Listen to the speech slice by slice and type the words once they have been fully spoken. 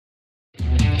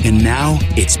And now,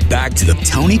 it's back to the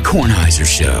Tony Kornheiser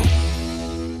Show.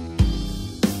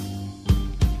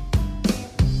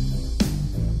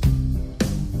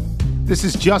 This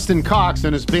is Justin Cox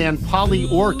and his band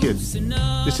Polyorchids.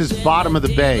 This is Bottom of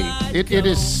the Bay. It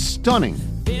is stunning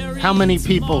how many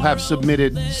people have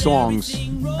submitted songs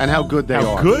and how good they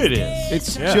are. How good it is.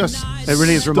 It's just It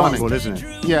really is stunning. remarkable, isn't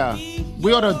it? Yeah.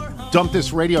 We ought to dump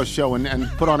this radio show and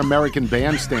put on American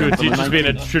Bandstand. Dude, just being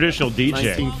a traditional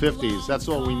DJ. 1950s. That's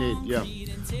all we need, yeah.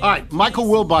 All right, Michael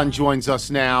Wilbon joins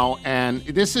us now, and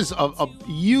this is a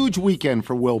huge weekend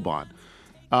for Wilbon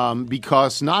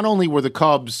because not only are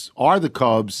the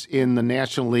Cubs in the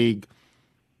National League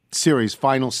Series,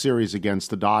 final series against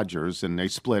the Dodgers, and they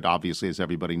split, obviously, as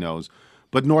everybody knows,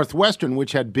 but Northwestern,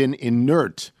 which had been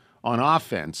inert on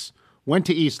offense, went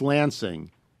to East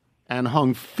Lansing and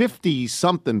hung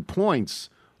 50-something points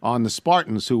on the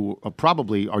Spartans, who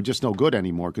probably are just no good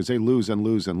anymore because they lose and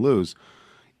lose and lose.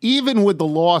 Even with the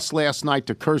loss last night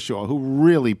to Kershaw, who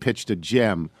really pitched a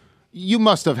gem, you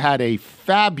must have had a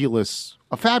fabulous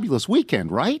weekend,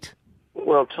 right?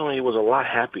 Well, Tony, it was a lot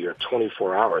happier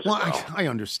 24 hours Well, ago. I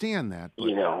understand that. But...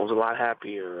 It was a lot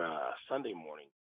happier Sunday morning.